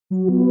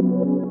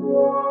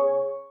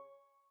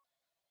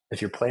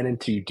If you're planning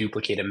to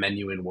duplicate a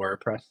menu in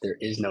WordPress, there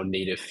is no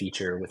native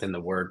feature within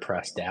the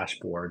WordPress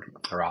dashboard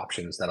or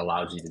options that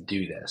allows you to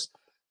do this.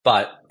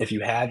 But if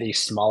you have a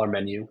smaller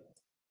menu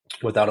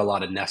without a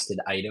lot of nested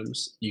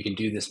items, you can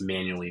do this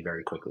manually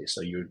very quickly.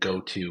 So you would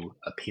go to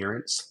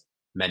Appearance,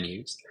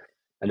 Menus,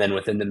 and then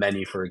within the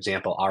menu, for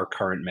example, our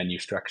current menu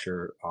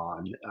structure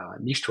on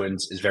Niche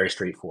Twins is very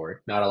straightforward.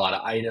 Not a lot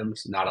of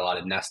items, not a lot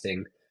of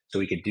nesting, so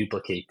we could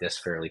duplicate this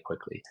fairly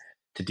quickly.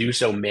 To do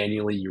so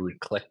manually, you would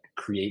click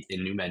Create a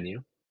new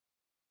menu.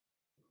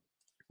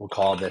 We'll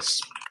call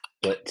this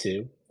Split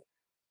 2.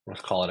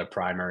 Let's call it a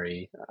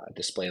primary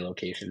display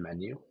location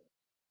menu,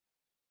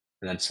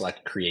 and then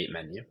select Create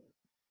Menu.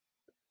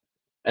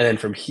 And then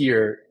from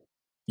here,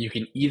 you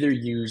can either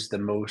use the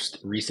most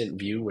recent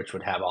view, which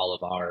would have all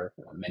of our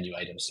menu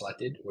items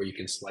selected, or you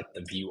can select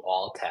the View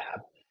All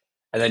tab.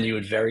 And then you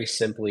would very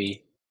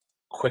simply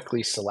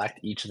quickly select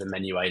each of the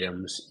menu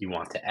items you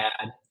want to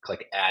add,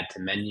 click Add to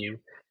Menu.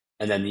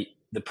 And then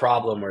the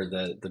problem or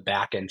the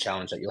back end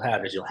challenge that you'll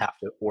have is you'll have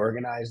to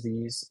organize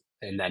these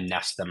and then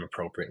nest them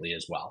appropriately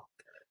as well.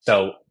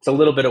 So it's a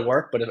little bit of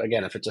work, but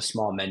again, if it's a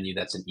small menu,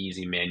 that's an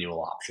easy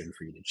manual option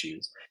for you to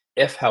choose.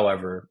 If,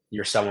 however,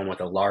 you're someone with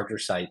a larger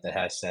site that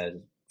has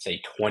said,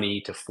 say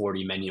 20 to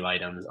 40 menu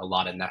items, a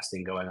lot of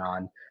nesting going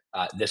on,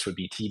 this would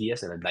be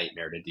tedious and a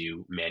nightmare to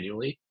do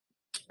manually.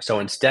 So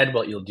instead,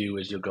 what you'll do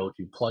is you'll go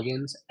to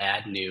Plugins,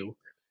 Add New,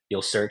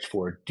 you'll search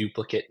for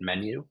Duplicate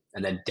Menu,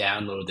 and then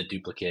download the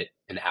duplicate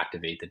and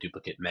activate the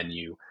duplicate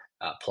menu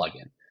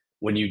plugin.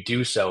 When you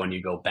do so and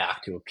you go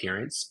back to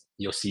Appearance,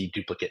 you'll see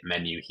Duplicate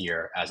Menu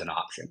here as an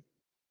option.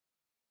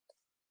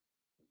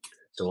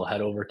 So we'll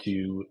head over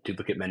to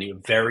Duplicate Menu,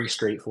 very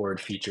straightforward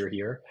feature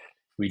here.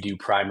 We do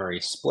Primary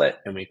Split,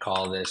 and we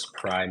call this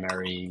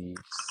Primary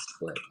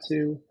Split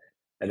 2,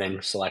 and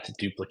then select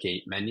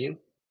Duplicate Menu.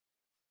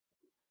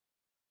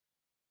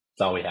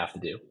 That's all we have to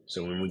do.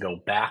 So when we go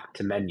back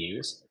to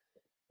menus,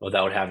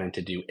 without having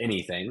to do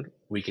anything,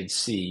 we can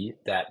see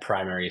that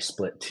primary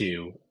split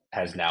 2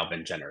 has now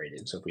been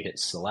generated. So if we hit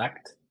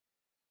select,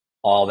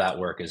 all that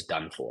work is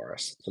done for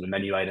us. So the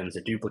menu items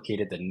are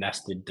duplicated, they're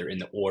nested, they're in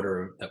the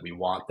order that we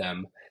want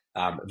them.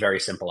 Very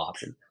simple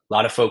option. A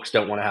lot of folks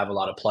don't want to have a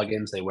lot of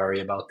plugins. They worry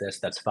about this.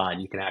 That's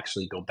fine. You can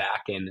actually go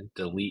back and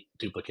delete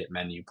duplicate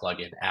menu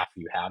plugin after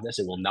you have this.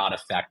 It will not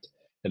affect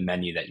the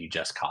menu that you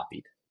just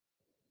copied.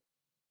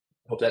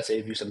 Hope that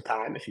saved you some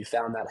time. If you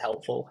found that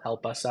helpful,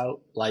 help us out,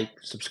 like,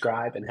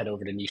 subscribe, and head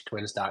over to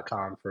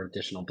nichetwins.com for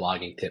additional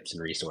blogging tips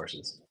and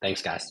resources.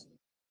 Thanks, guys.